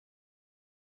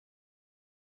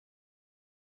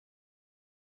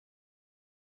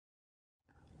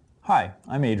Hi,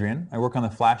 I'm Adrian. I work on the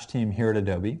Flash team here at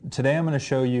Adobe. Today I'm going to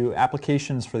show you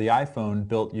applications for the iPhone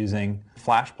built using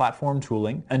Flash platform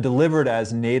tooling and delivered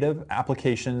as native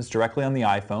applications directly on the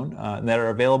iPhone that are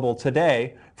available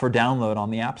today for download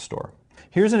on the App Store.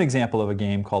 Here's an example of a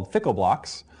game called Fickle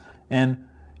Blocks, and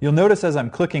you'll notice as I'm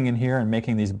clicking in here and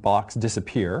making these blocks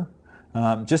disappear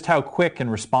just how quick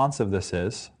and responsive this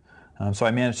is. So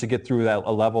I managed to get through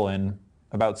a level in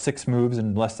about 6 moves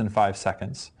in less than 5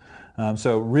 seconds.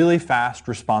 So really fast,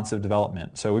 responsive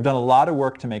development. So we've done a lot of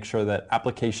work to make sure that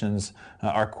applications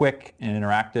are quick and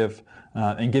interactive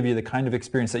and give you the kind of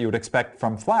experience that you would expect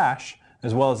from Flash,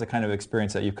 as well as the kind of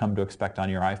experience that you've come to expect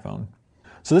on your iPhone.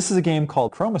 So this is a game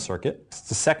called Chroma Circuit. It's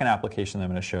the second application that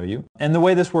I'm going to show you. And the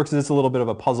way this works is it's a little bit of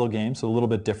a puzzle game, so a little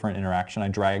bit different interaction. I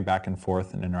drag back and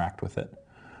forth and interact with it.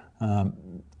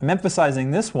 I'm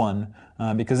emphasizing this one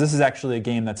because this is actually a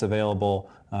game that's available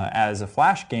as a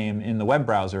Flash game in the web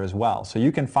browser as well. So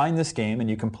you can find this game and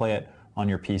you can play it on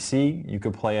your PC. You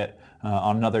could play it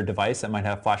on another device that might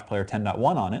have Flash Player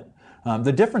 10.1 on it.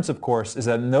 The difference, of course, is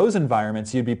that in those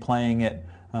environments you'd be playing it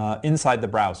inside the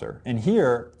browser. And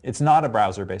here, it's not a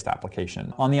browser-based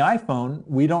application. On the iPhone,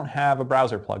 we don't have a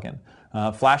browser plugin.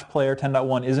 Flash Player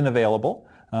 10.1 isn't available.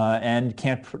 And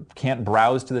can't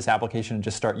browse to this application and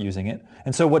just start using it.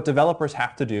 And so what developers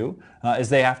have to do is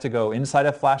they have to go inside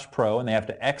of Flash Pro and they have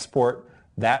to export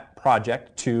that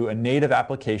project to a native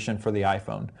application for the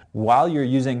iPhone. While you're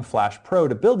using Flash Pro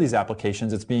to build these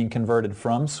applications, it's being converted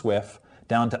from SWF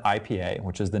down to IPA,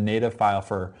 which is the native file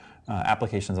for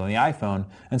applications on the iPhone,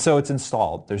 and so it's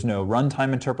installed. There's no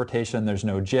runtime interpretation, there's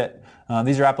no JIT.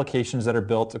 These are applications that are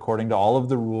built according to all of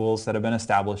the rules that have been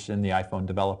established in the iPhone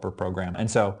developer program,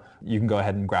 and so you can go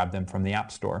ahead and grab them from the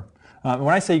App Store.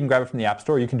 When I say you can grab it from the App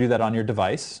Store, you can do that on your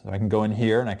device. So I can go in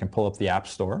here and I can pull up the App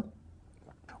Store.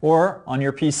 Or on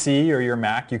your PC or your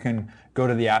Mac, you can go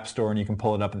to the App Store and you can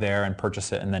pull it up there and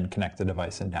purchase it and then connect the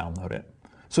device and download it.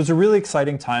 So it's a really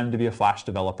exciting time to be a Flash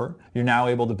developer. You're now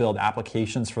able to build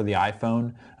applications for the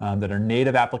iPhone that are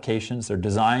native applications. They're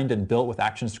designed and built with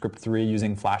ActionScript 3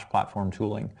 using Flash platform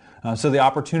tooling. So the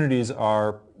opportunities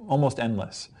are almost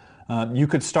endless. You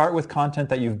could start with content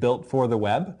that you've built for the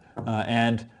web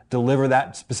and deliver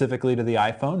that specifically to the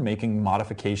iPhone, making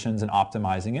modifications and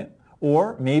optimizing it.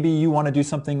 Or maybe you want to do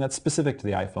something that's specific to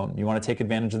the iPhone. You want to take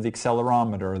advantage of the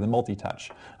accelerometer or the multi-touch.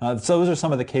 So those are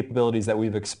some of the capabilities that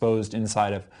we've exposed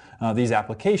inside of these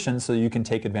applications so you can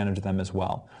take advantage of them as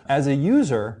well. As a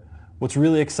user, what's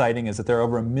really exciting is that there are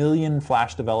over 1 million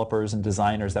Flash developers and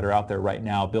designers that are out there right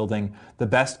now building the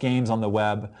best games on the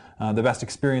web, the best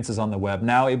experiences on the web,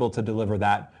 now able to deliver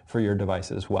that for your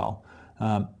device as well.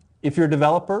 If you're a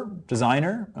developer,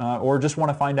 designer, or just want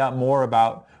to find out more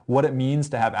about what it means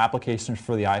to have applications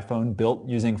for the iPhone built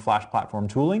using Flash platform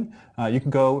tooling, you can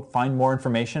go find more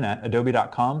information at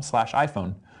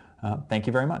adobe.com/iPhone. Thank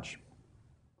you very much.